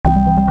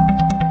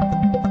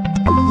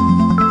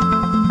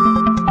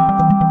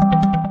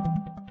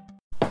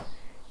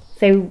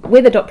So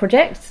with the DOT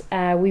project,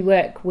 we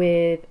work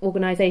with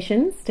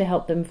organisations to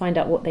help them find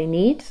out what they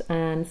need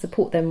and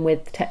support them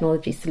with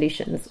technology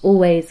solutions,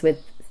 always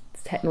with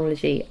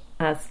technology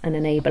as an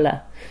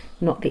enabler,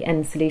 not the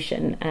end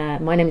solution.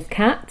 My name is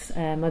Kat.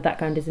 My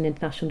background is in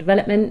international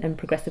development, and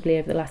progressively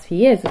over the last few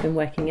years I've been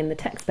working in the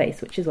tech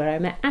space, which is where I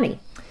met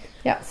Annie.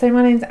 Yeah, so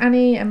my name's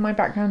Annie and my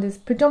background is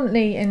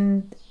predominantly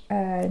in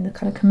the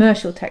kind of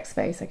commercial tech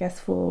space, I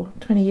guess, for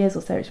 20 years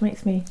or so, which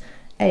makes me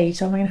age,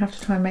 so I'm going to have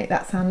to try and make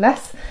that sound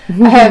less.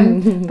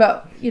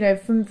 But, you know,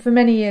 for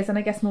many years, and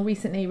I guess more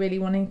recently, really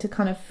wanting to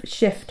kind of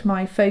shift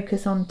my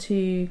focus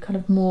onto kind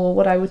of more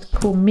what I would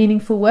call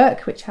meaningful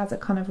work, which has a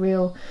kind of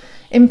real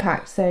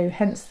impact. So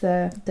hence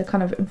the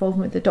kind of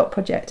involvement with the DOT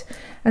project.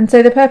 And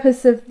so the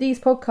purpose of these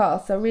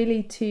podcasts are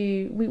really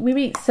we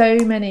meet so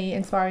many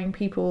inspiring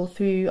people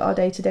through our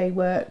day-to-day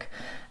work,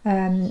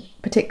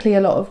 particularly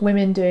a lot of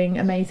women doing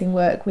amazing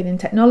work within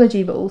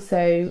technology, but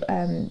also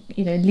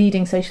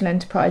leading social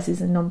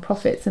enterprises and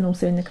non-profits, and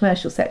also in the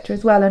commercial sector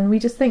as well. And we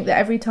just think that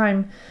every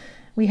time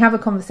we have a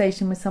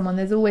conversation with someone,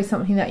 there's always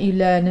something that you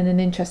learn and an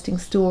interesting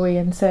story.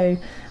 And so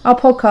our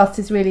podcast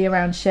is really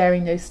around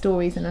sharing those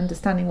stories and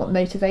understanding what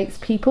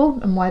motivates people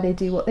and why they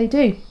do what they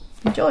do.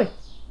 Enjoy.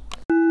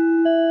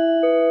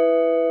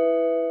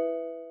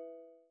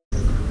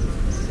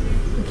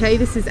 Okay,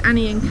 this is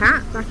Annie and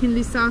Kat back in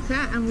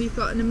Lusaka, and we've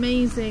got an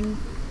amazing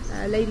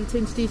lady to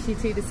introduce you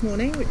to this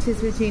morning, which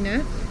is Regina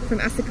from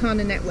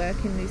Asakana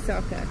Network in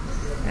Lusaka.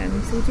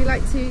 So would you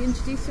like to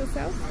introduce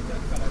yourself?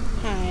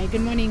 Hi,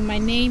 good morning. My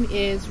name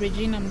is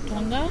Regina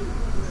Mtonga,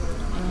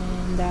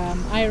 and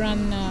I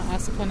run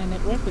Asakana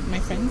Network with my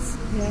friends.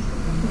 Yeah.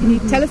 Can you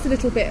tell us a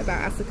little bit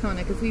about Asakana?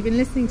 Because we've been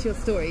listening to your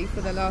story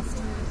for the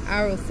last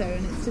hour or so,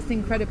 and it's just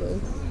incredible.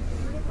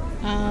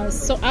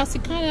 So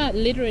Asakana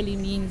literally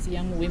means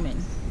young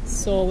women.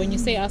 So when you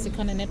say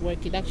Asakana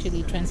Network, it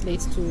actually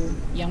translates to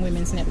Young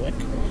Women's Network.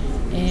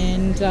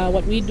 And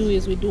what we do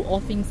is we do all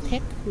things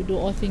tech, we do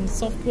all things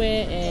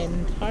software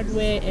and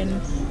hardware,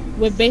 and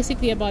we're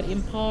basically about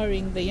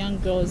empowering the young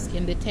girls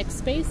in the tech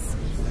space.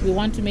 We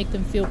want to make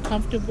them feel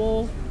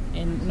comfortable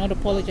and not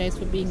apologize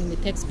for being in the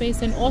tech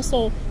space, and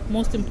also,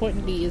 most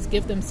importantly, is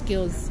give them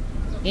skills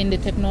in the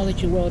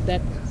technology world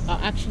that are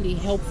actually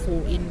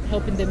helpful in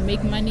helping them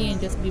make money and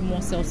just be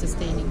more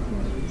self-sustaining.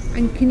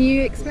 And can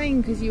you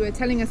explain, because you were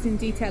telling us in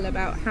detail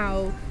about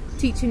how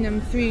teaching them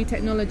through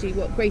technology,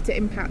 what greater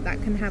impact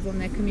that can have on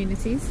their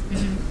communities?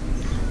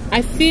 Mm-hmm.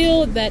 I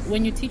feel that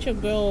when you teach a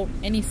girl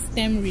any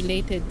STEM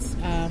related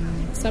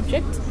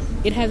subject,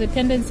 it has a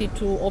tendency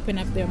to open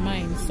up their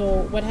mind.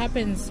 So what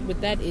happens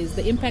with that is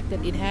the impact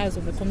that it has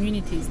on the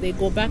communities. They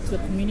go back to the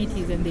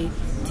communities and they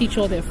teach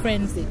all their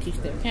friends, they teach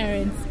their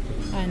parents,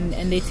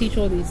 and they teach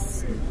all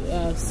these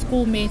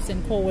schoolmates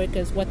and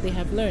co-workers what they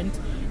have learned.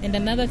 And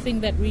another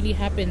thing that really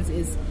happens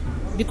is,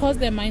 because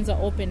their minds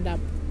are opened up,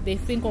 they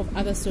think of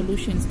other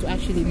solutions to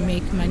actually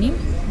make money,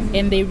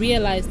 and they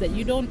realize that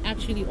you don't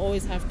actually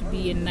always have to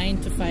be a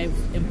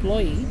 9-to-5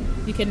 employee.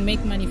 You can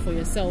make money for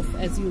yourself.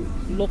 As you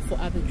look for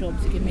other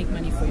jobs, you can make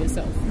money for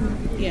yourself.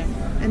 Yeah.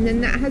 And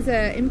then that has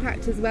an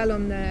impact as well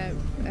on the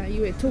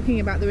you were talking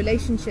about the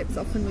relationships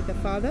often with the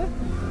father.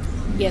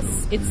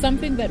 Yes, it's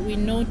something that we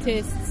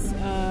noticed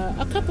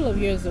a couple of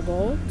years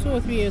ago, 2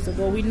 or 3 years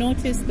ago. We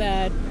noticed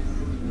that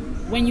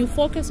when you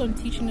focus on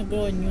teaching a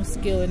girl a new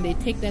skill and they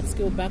take that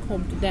skill back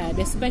home to dad,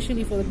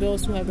 especially for the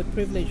girls who have the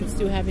privilege of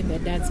still having their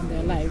dads in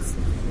their lives,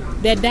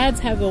 their dads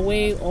have a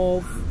way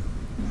of,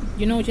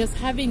 just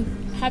having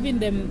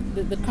them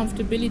the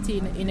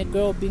comfortability in a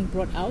girl being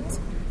brought out.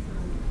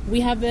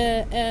 We have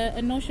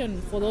a notion,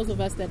 for those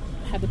of us that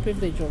have the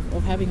privilege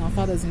of having our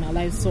fathers in our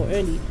lives so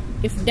early,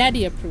 if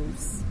daddy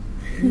approves,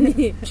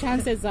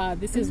 chances are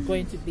this is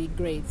going to be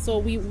great. So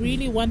we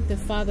really want the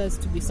fathers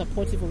to be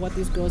supportive of what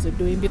these girls are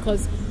doing,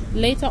 because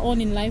later on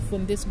in life,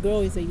 when this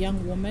girl is a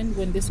young woman,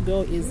 when this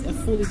girl is a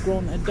fully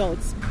grown adult,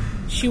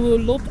 she will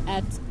look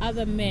at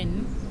other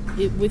men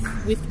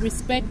with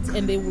respect,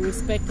 and they will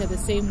respect her the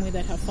same way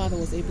that her father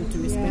was able to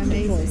respect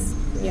her choice.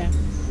 Yeah.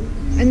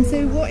 And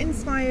so what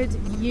inspired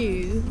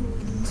you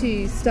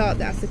to start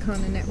the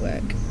Asakana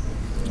Network?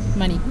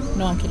 Money.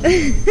 No, I'm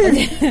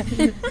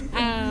kidding.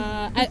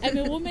 I'm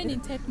a woman in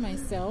tech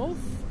myself,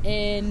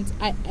 and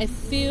I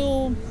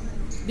feel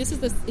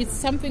it's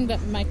something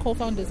that my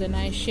co-founders and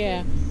I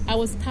share. I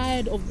was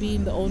tired of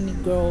being the only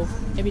girl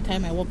every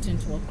time I walked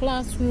into a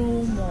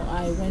classroom or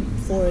I went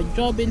for a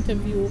job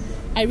interview.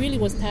 I really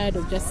was tired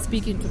of just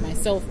speaking to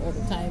myself all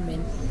the time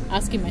and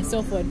asking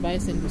myself for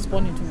advice and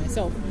responding to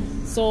myself.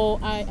 So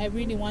I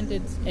really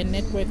wanted a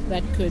network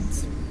that could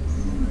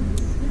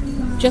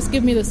just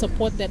give me the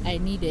support that I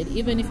needed,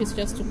 even if it's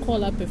just to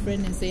call up a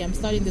friend and say, I'm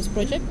starting this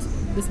project,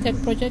 this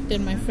tech project,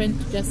 and my friend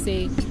just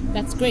say,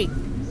 that's great,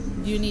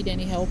 do you need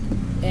any help,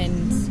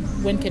 and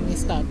when can we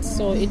start?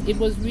 So it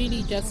was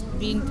really just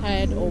being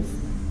tired of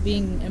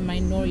being a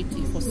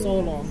minority for so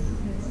long.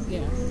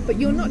 Yeah. But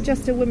you're not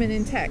just a woman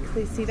in tech.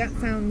 So see, that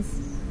sounds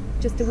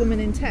just a woman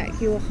in tech.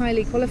 You're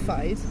highly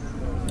qualified.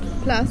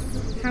 Plus,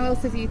 how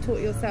else have you taught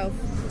yourself?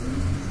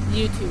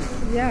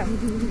 YouTube. Yeah.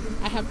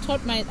 I have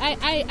taught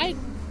I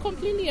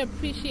completely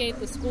appreciate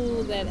the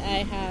school that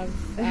I have.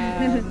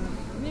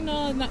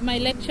 My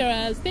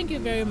lecturers. Thank you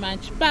very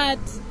much. But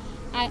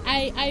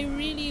I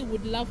really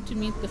would love to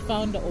meet the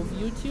founder of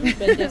YouTube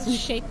and just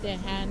shake their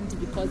hand,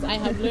 because I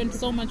have learned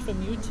so much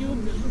from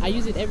YouTube. I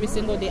use it every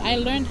single day. I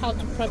learned how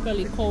to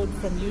properly code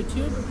from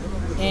YouTube,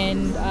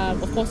 and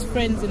of course,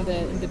 friends in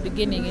the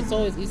beginning. It's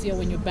always easier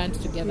when you band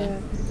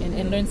together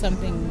and learn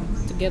something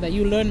together.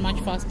 You learn much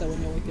faster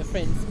when you're with your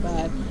friends.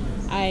 But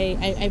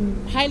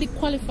I'm highly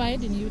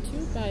qualified in YouTube.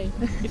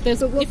 If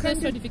there's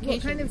certifications.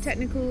 What kind of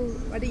technical?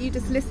 Why don't you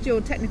just list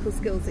your technical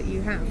skills that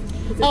you have?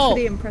 Because it's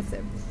pretty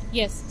impressive.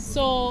 Yes,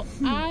 so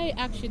I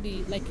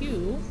actually, like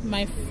you,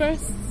 my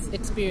first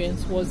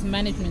experience was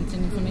management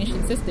and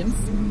information systems,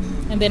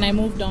 and then I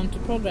moved on to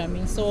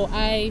programming. So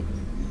I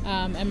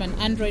am an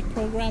Android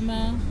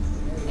programmer,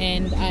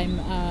 and I'm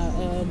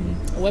a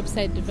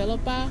website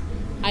developer.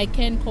 I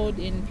can code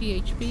in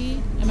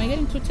PHP. Am I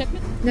getting too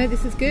technical? No,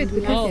 this is good,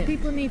 because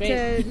people need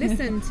to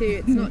listen to.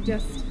 It's not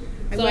just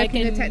I work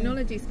in the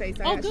technology space.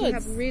 I actually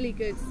have really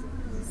good.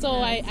 So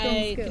I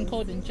can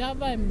code in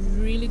Java.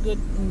 I'm really good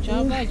in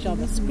Java,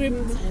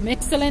 JavaScript. I'm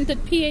excellent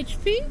at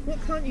PHP. What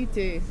can't you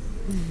do?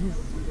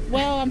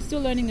 Well, I'm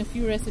still learning a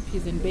few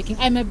recipes in baking.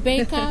 I'm a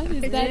baker.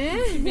 Is that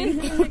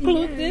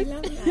include this?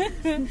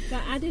 So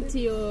added to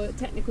your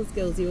technical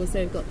skills, you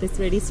also got this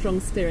really strong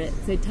spirit.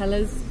 So tell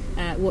us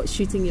what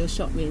shooting your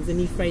shot means, a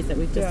new phrase that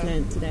we've just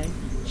learned today.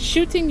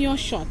 Shooting your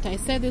shot. I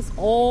say this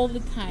all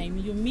the time.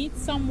 You meet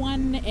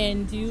someone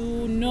and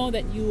you know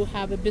that you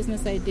have a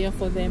business idea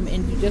for them,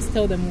 and you just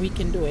tell them we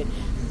can do it.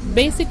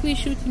 Basically,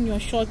 shooting your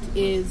shot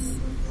is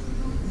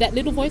that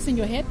little voice in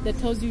your head that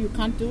tells you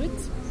can't do it.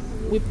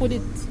 We put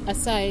it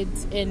aside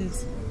and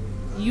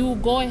you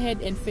go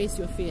ahead and face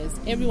your fears.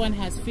 Everyone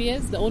has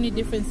fears. The only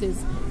difference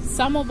is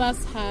some of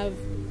us have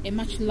a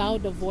much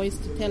louder voice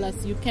to tell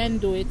us you can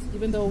do it,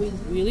 even though we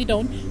really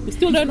don't. We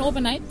still learn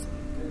overnight.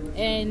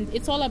 And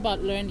it's all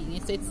about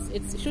learning.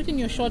 It's shooting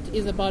your shot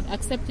is about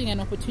accepting an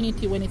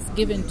opportunity when it's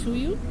given to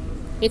you.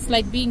 It's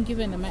like being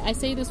given. I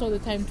say this all the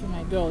time to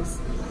my girls.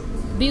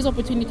 These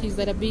opportunities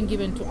that are being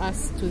given to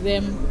us, to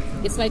them,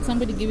 it's like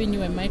somebody giving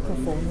you a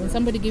microphone. When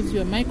somebody gives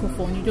you a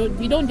microphone,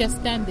 you don't just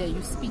stand there.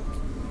 You speak.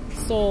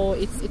 So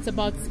it's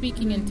about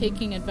speaking and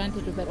taking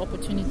advantage of that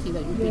opportunity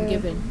that you've been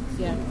given.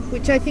 Yeah.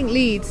 Which I think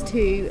leads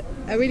to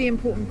a really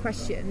important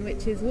question,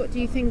 which is, what do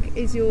you think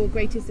is your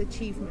greatest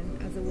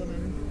achievement as a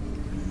woman?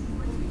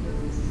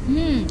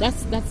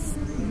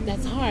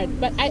 That's hard,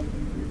 but I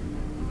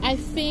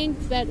think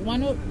that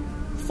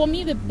for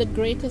me the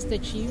greatest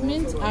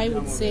achievement, I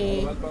would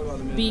say,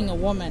 being a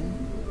woman,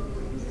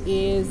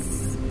 is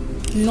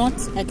not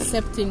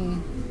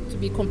accepting to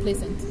be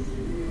complacent.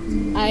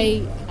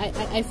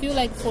 I feel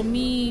like for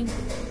me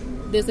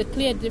there's a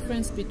clear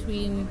difference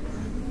between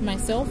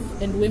myself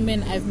and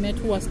women I've met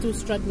who are still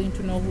struggling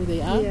to know who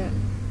they are.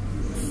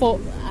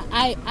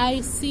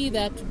 I see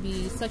that to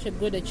be such a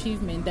good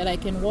achievement that I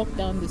can walk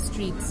down the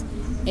streets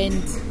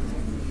and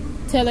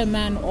tell a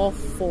man off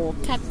for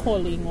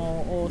catcalling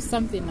or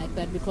something like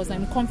that, because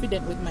I'm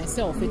confident with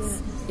myself.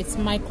 It's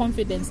my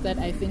confidence that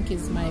I think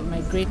is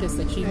my greatest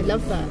achievement. I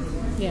love that.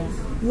 Yeah.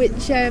 Which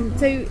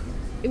so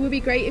it would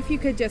be great if you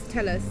could just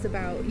tell us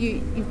about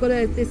you've got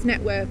this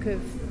network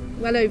of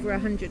well over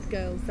 100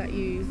 girls that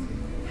you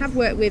have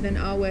worked with and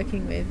are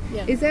working with.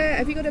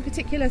 Have you got a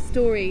particular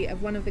story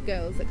of one of the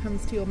girls that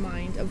comes to your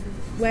mind of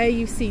where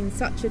you've seen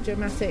such a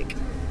dramatic,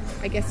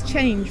 I guess,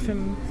 change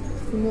from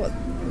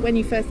when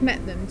you first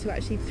met them to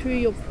actually through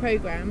your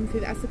program, through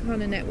the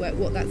Asakana network,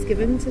 what that's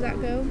given to that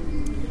girl?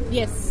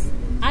 Yes,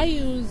 I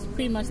use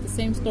pretty much the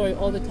same story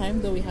all the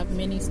time, though we have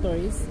many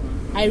stories.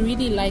 I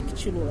really like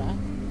Chilura,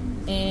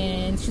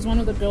 and she's one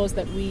of the girls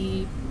that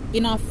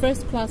in our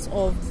first class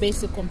of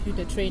basic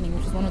computer training,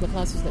 which is one of the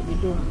classes that we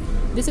do,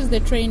 this is the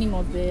training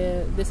of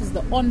this is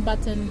the on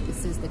button,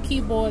 this is the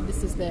keyboard,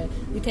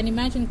 you can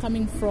imagine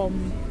coming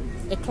from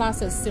a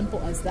class as simple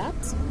as that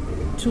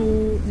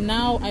to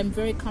now I'm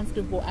very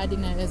comfortable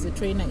adding her as a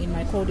trainer in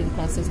my coding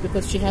classes,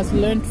 because she has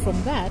learned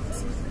from that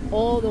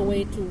all the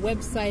way to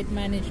website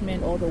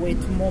management, all the way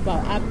to mobile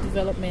app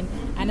development,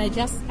 and I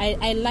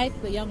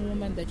like the young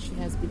woman that she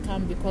has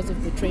become because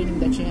of the training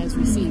that she has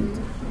received.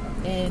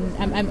 And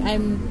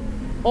I'm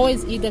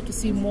always eager to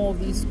see more of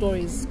these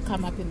stories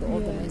come up in the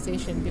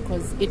organization,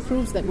 because it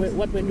proves that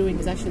what we're doing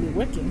is actually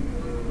working.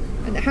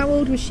 And how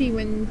old was she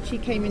when she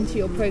came into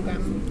your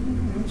program?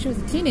 She was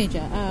a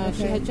teenager.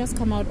 She had just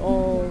come out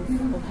of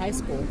high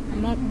school.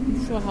 I'm not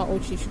sure how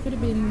old she could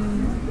have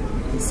been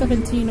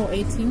 17 or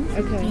 18.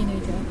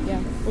 Teenager. Yeah.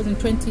 It was in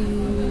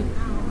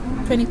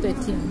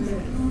 2013.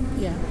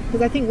 Yeah.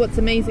 Because I think what's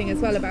amazing as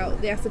well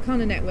about the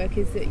Asakana network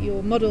is that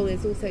your model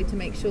is also to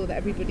make sure that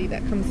everybody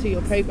that comes through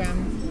your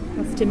program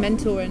has to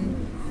mentor and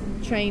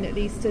train at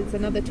least as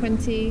another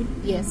 20.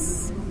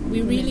 Yes.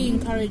 We really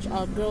encourage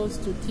our girls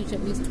to teach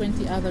at least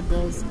 20 other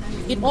girls.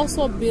 It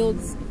also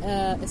builds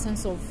a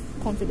sense of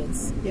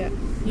confidence. Yeah.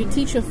 You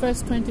teach your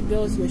first 20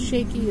 girls, you're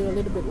shaky, you're a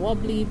little bit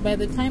wobbly. By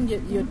the time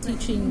you're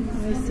teaching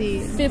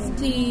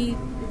 50,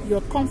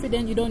 you're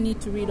confident, you don't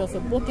need to read off a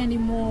book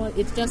anymore.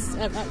 It's just,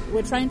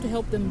 we're trying to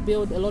help them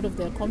build a lot of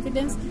their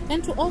confidence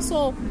and to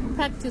also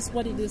practice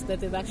what it is that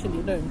they've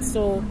actually learned.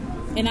 So,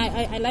 and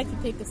I like to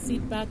take a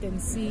seat back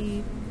and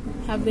see,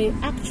 have they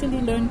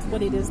actually learned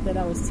what it is that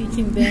I was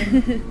teaching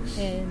them?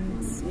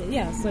 And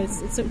yeah, so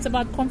it's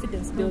about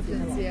confidence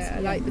building. I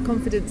like the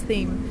confidence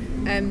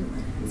theme.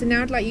 So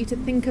now I'd like you to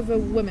think of a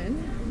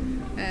woman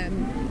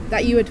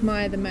that you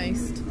admire the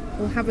most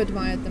or have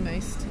admired the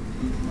most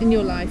in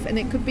your life, and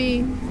it could be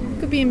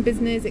in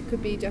business, it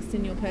could be just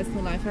in your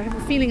personal life. I have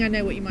a feeling I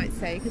know what you might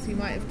say because we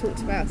might have talked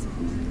about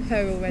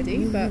her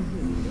already, but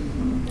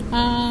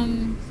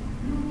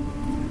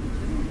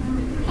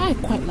I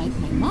quite like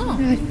my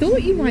mom. I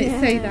thought you might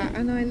say that,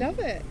 and I love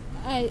it.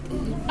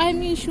 I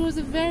mean, she was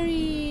a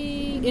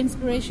very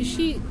inspiration.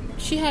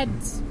 She had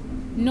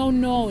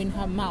no in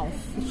her mouth.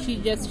 She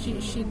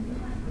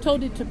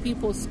told it to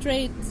people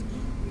straight.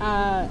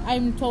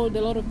 I'm told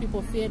a lot of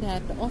people feared her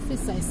at the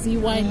office. I see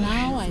why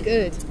now.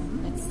 Good.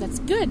 That's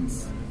good.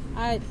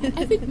 I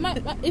think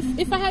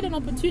if I had an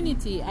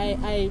opportunity,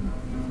 I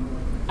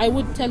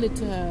would tell it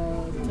to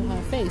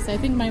her face. I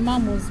think my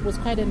mom was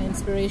quite an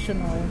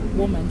inspirational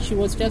woman.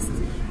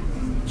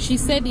 She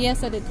said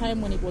yes at a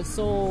time when it was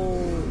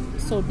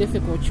so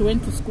difficult. She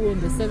went to school in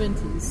the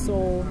 70s,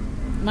 so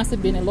it must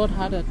have been a lot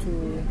harder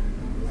to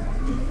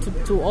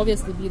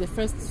obviously be the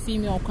first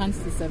female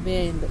quantity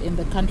surveyor in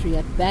the country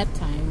at that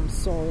time.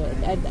 So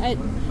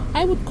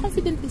I would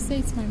confidently say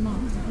it's my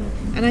mom.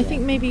 And I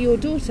think maybe your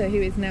daughter, who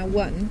is now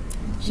 1,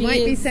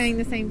 might be saying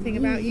the same thing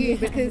about you,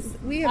 because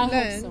we have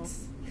learned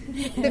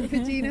that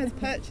Regina has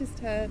purchased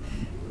her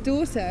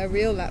daughter a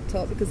real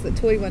laptop because the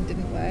toy one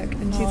didn't work,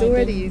 and she's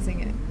already using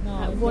it.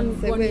 At one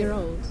year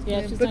old.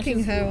 Yeah, she's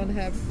booking her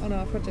on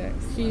our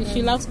projects.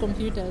 She loves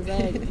computers.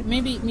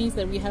 Maybe it means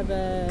that we have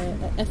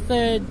a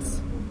third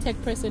tech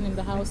person in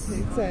the house.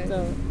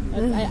 So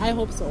I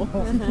hope so.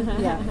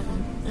 Yeah.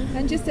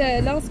 And just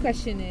a last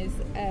question is,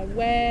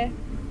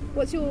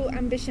 what's your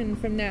ambition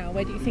from now?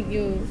 Where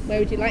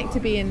would you like to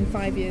be in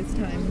 5 years'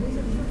 time?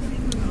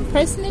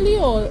 Personally,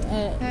 or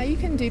you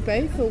can do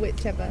both or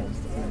whichever.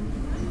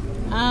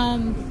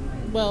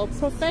 Well,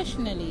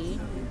 professionally,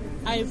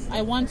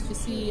 I want to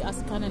see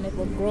ASECANA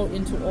Network grow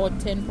into all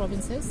 10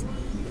 provinces.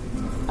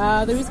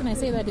 The reason I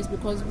say that is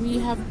because we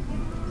have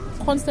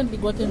constantly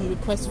gotten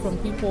requests from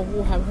people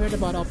who have heard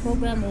about our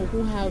program or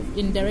who have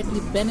indirectly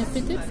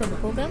benefited from the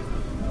program,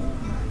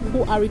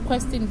 who are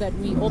requesting that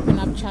we open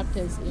up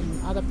chapters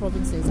in other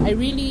provinces.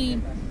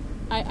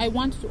 I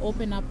want to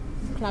open up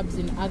clubs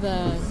in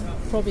other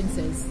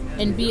provinces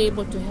and be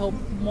able to help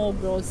more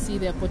girls see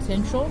their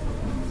potential,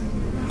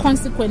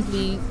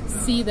 consequently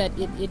see that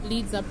it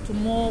leads up to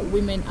more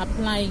women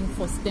applying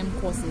for STEM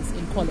courses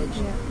in college.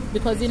 Yeah.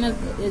 Because in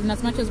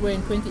as much as we're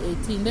in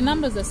 2018, the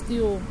numbers are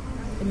still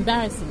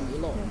embarrassingly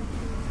low.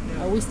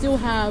 We still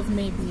have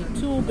maybe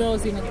 2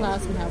 girls in a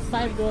class, we have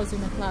 5 girls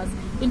in a class.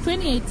 In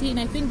 2018,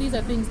 I think these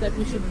are things that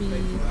we should be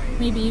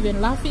maybe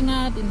even laughing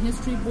at in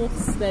history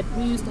books, that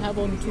we used to have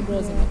only 2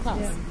 girls in a class.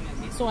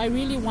 Yeah. So I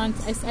really want,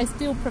 I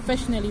still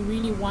professionally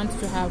really want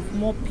to have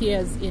more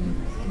peers in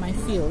my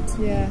field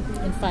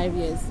in 5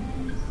 years.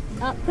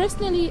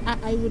 Personally,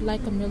 I would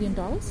like $1 million.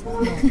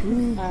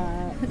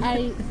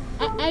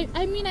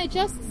 I mean,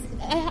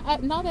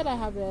 now that I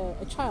have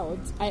a child,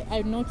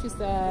 I noticed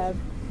that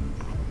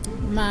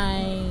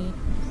my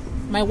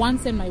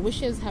wants and my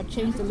wishes have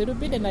changed a little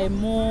bit, and I'm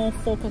more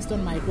focused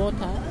on my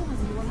daughter.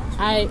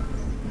 I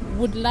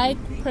would like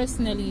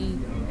personally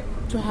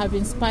to have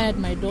inspired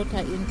my daughter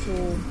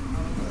into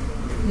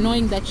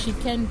knowing that she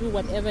can do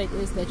whatever it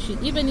is that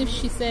even if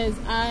she says,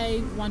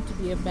 I want to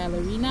be a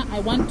ballerina, I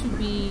want to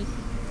be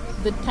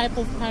the type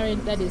of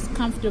parent that is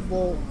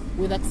comfortable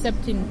with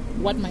accepting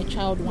what my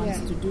child wants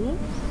to do,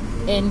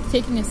 and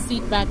taking a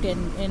seat back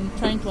and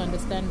trying to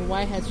understand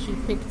why has she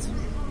picked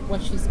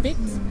what she's picked,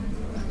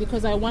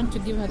 because I want to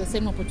give her the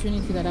same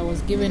opportunity that I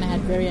was given. I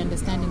had very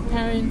understanding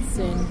parents,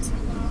 and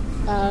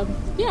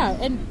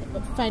and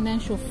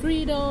financial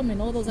freedom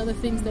and all those other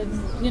things that,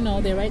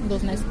 they write in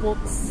those nice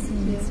books.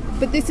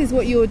 But this is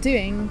what you're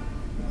doing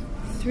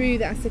through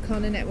the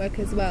ASECANA Network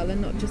as well,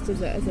 and not just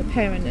as a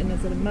parent and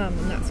as a mum,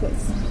 and that's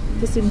what's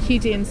just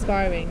hugely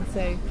inspiring.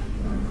 So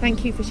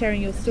thank you for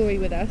sharing your story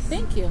with us.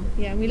 Thank you.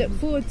 Yeah, and we look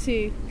forward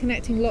to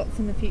connecting lots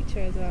in the future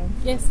as well.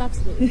 Yes,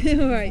 absolutely.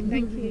 All right,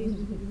 thank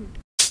you.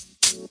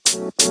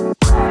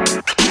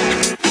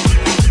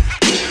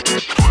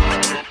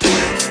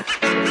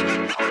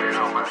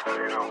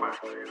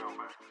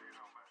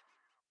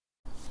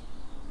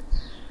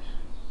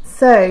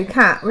 So,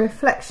 Kat,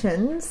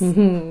 reflections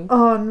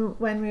on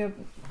when we were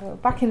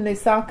back in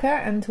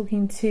Lusaka and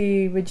talking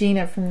to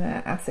Regina from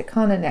the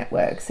ASECANA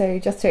Network. So,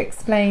 just to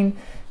explain,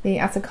 the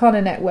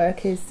ASECANA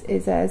Network is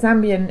a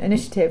Zambian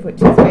initiative which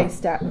is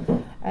based at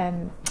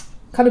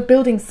kind of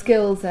building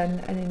skills and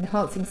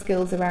enhancing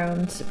skills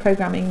around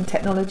programming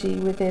technology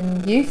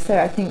within youth. So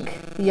I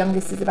think the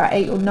youngest is about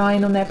 8 or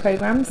 9 on their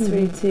programs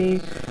through to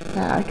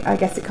I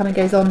guess it kind of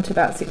goes on to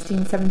about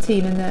 16,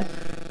 17, and the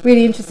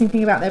really interesting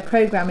thing about their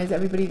program is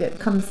everybody that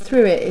comes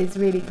through it is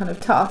really kind of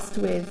tasked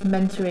with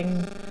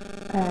mentoring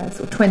sort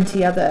of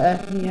 20 other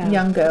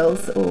young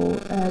girls or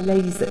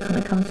ladies that kind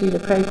of come through the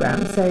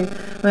program. So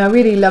I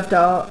really loved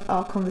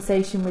our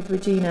conversation with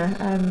Regina.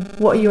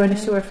 What are your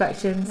initial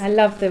reflections? I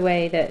love the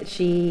way that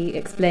she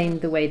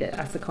explained the way that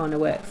Asakana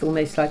works,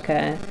 almost like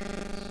a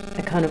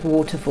kind of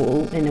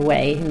waterfall in a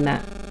way, in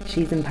that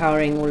she's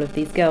empowering all of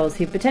these girls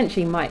who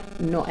potentially might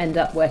not end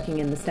up working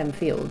in the STEM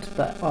field,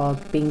 but are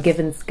being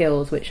given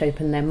skills which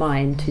open their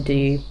mind to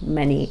do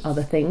many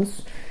other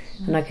things.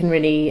 And I can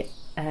really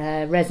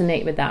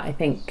resonate with that, I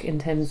think, in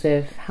terms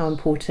of how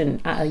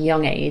important at a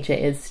young age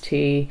it is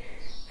to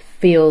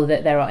feel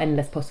that there are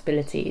endless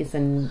possibilities.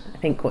 And I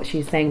think what she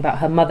was saying about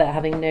her mother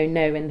having no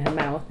in her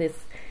mouth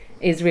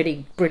is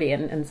really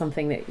brilliant, and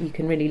something that you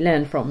can really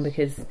learn from,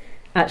 because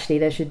actually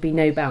there should be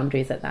no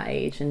boundaries at that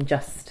age, and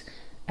just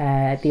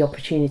the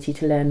opportunity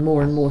to learn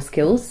more and more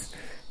skills.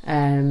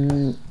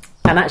 And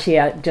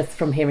actually, just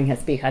from hearing her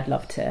speak, I'd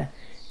love to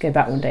go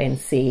back one day and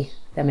see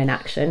them in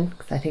action,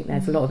 because I think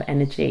there's a lot of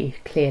energy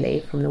clearly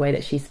from the way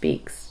that she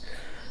speaks.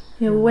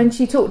 Yeah, well, when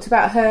she talked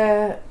about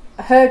her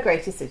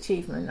greatest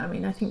achievement, I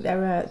mean, I think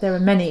there are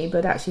many,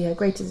 but actually her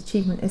greatest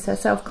achievement is her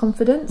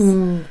self-confidence.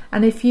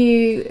 And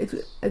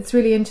it's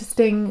really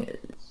interesting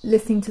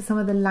listening to some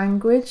of the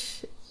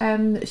language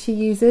that she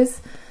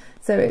uses.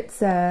 So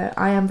it's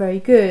I am very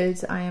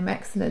good, I am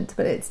excellent,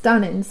 but it's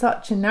done in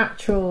such a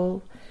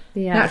natural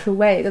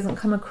way. It doesn't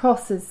come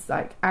across as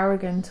like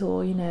arrogant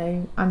or, you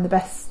know, I'm the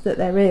best that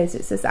there is.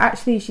 It's just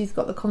actually she's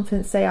got the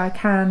confidence to say I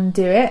can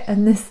do it.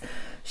 And this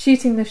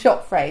shooting the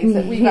shot phrase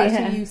that we've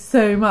actually used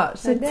so much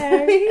since we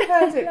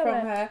heard it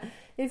from her,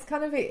 it's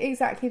kind of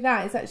exactly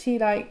that. It's actually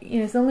like, you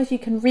know, as long as you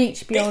can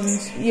reach beyond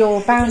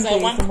your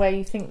boundaries and where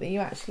you think that you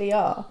actually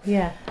are,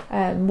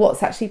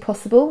 what's actually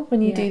possible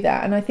when you do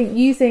that. And I think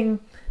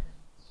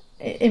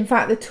in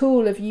fact, the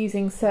tool of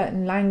using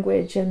certain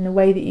language and the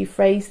way that you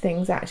phrase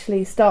things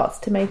actually starts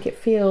to make it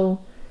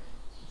feel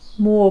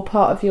more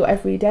part of your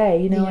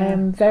everyday. You know, I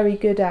am very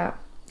good at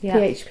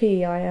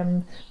PHP, I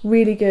am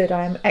really good,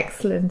 I am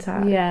excellent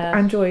at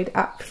Android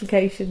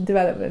application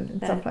development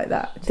and stuff like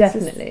that.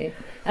 Definitely.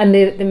 And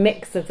the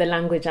mix of the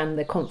language and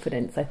the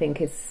confidence, I think,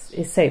 is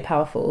so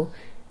powerful.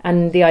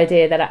 And the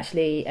idea that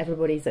actually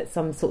everybody's at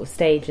some sort of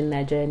stage in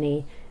their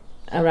journey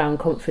around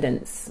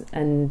confidence,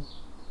 and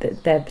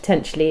that there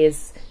potentially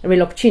is a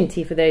real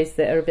opportunity for those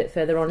that are a bit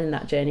further on in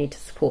that journey to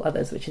support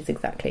others, which is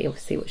exactly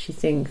obviously what she's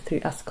doing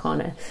through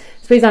Asakana. I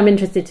suppose I'm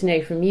interested to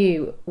know from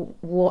you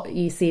what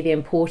you see the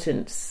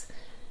importance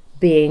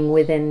being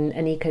within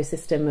an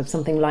ecosystem of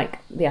something like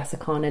the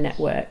Asakana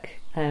network.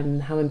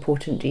 How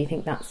important do you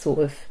think that sort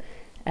of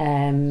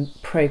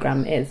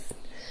program is?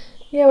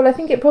 Yeah, well, I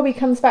think it probably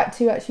comes back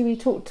to, actually, we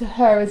talked to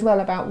her as well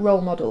about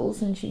role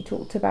models, and she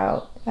talked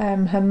about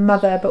her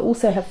mother, but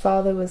also her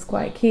father was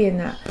quite key in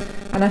that.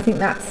 And I think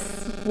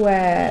that's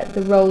where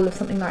the role of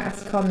something like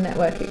Asakana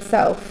Network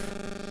itself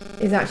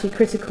is actually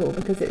critical,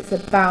 because it's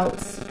about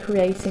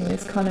creating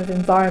this kind of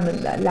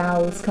environment that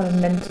allows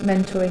kind of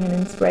mentoring and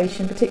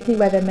inspiration, particularly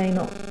where there may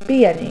not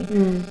be any.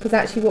 Because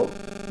actually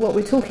what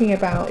we're talking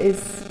about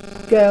is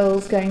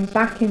girls going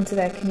back into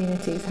their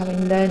communities,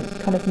 having learnt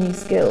kind of new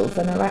skills,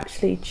 and are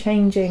actually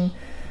changing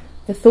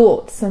the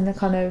thoughts and the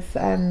kind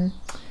of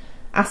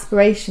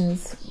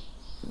aspirations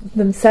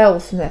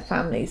themselves from their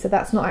families. So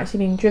that's not actually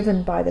being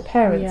driven by the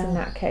parents in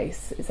that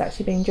case, it's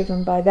actually being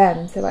driven by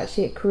them. So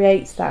actually it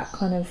creates that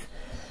kind of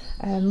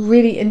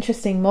really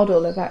interesting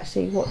model of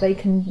actually what they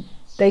can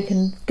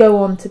go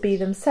on to be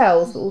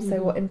themselves, but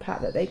also what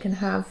impact that they can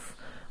have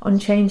on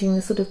changing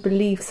the sort of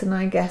beliefs and,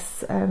 I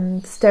guess,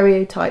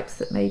 stereotypes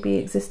that may be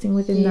existing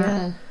within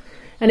that.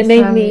 And it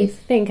made me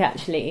think,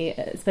 actually,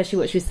 especially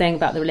what she was saying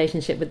about the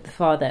relationship with the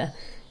father.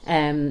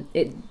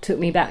 It took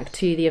me back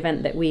to the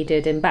event that we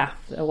did in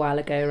Bath a while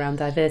ago around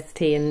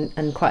diversity,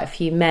 and quite a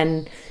few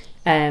men.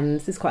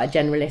 This is quite a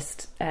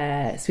generalist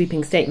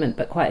sweeping statement,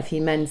 but quite a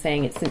few men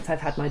saying it's since I've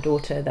had my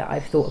daughter that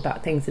I've thought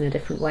about things in a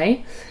different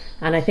way.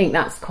 And I think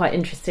that's quite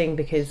interesting,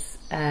 because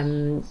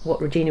what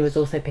Regina was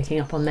also picking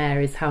up on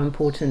there is how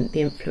important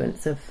the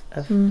influence of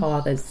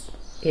fathers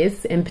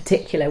is, in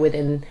particular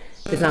within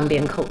the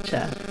Zambian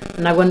culture.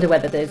 And I wonder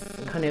whether there's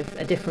kind of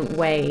a different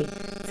way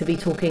to be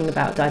talking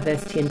about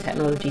diversity and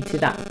technology to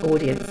that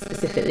audience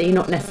specifically,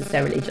 not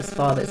necessarily just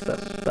fathers,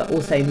 but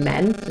also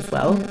men as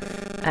well.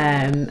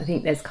 I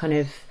think there's kind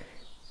of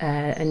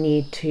a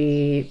need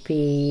to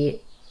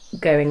be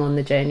going on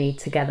the journey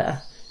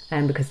together.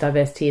 Because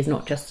diversity is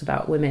not just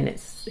about women;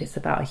 it's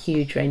about a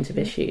huge range of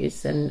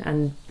issues,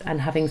 and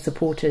having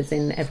supporters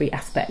in every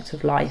aspect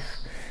of life.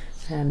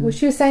 Well,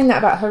 she was saying that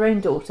about her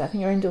own daughter. I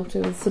think her own daughter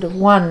was sort of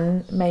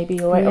 1 maybe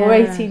or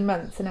 18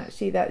 months, and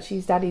actually that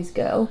she's daddy's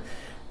girl.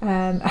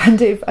 And I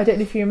don't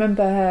know if you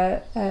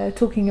remember her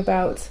talking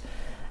about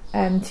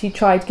she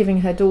tried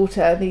giving her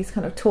daughter these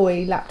kind of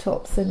toy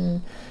laptops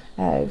and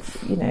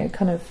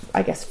kind of,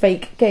 I guess,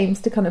 fake games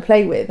to kind of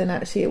play with, and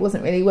actually it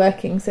wasn't really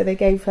working, so they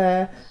gave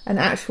her an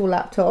actual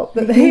laptop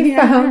that they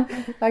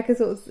found, like a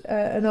sort of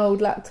an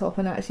old laptop,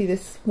 and actually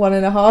this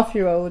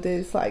 1.5-year-old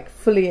is like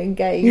fully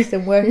engaged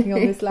and working on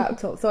this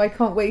laptop. So I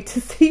can't wait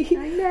to see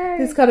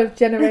this kind of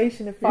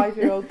generation of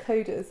 5-year-old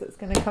coders that's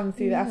going to come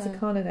through the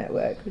Asakana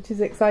network, which is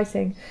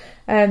exciting.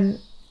 And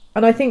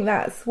I think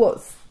that's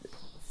what's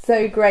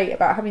so great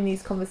about having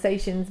these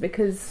conversations,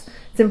 because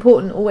it's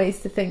important always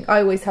to think. I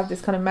always have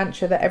this kind of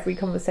mantra that every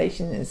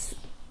conversation is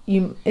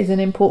an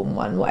important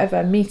one.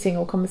 Whatever meeting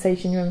or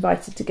conversation you're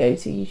invited to go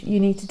to, you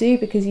need to do,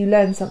 because you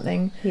learn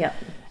something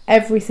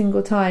every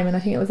single time. And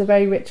I think it was a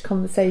very rich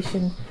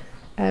conversation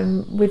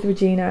with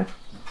Regina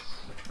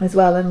as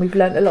well, and we've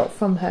learned a lot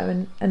from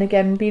her. And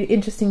again, be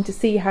interesting to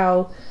see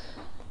how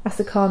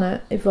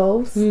Asakana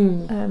evolves,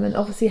 and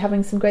obviously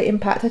having some great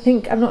impact. I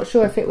think, I'm not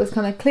sure if it was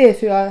kind of clear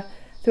through our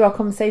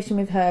conversation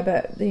with her,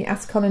 but the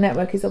Asakana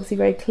network is obviously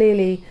very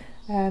clearly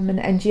an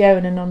NGO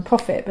and a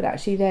non-profit, but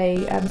actually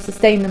they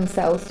sustain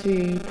themselves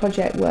through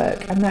project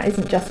work, and that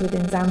isn't just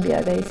within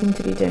Zambia. They seem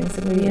to be doing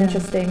some really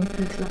interesting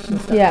international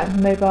stuff.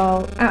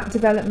 Mobile app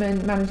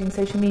development, managing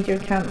social media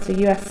accounts,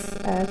 a US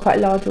quite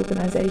a large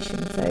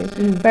organisation, so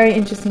very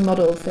interesting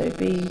model. So it'd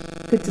be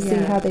good to see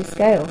how they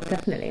scale.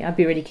 Definitely, I'd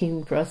be really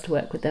keen for us to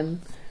work with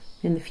them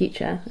in the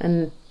future,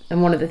 and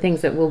one of the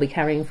things that we'll be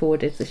carrying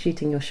forward is the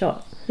shooting your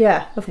shot.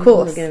 Yeah, of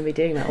course. We're going to be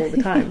doing that all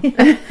the time.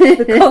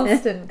 The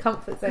constant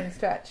comfort zone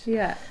stretch.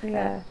 Definitely.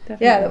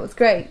 Yeah, that was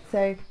great.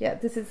 So,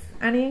 this is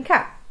Annie and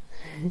Kat.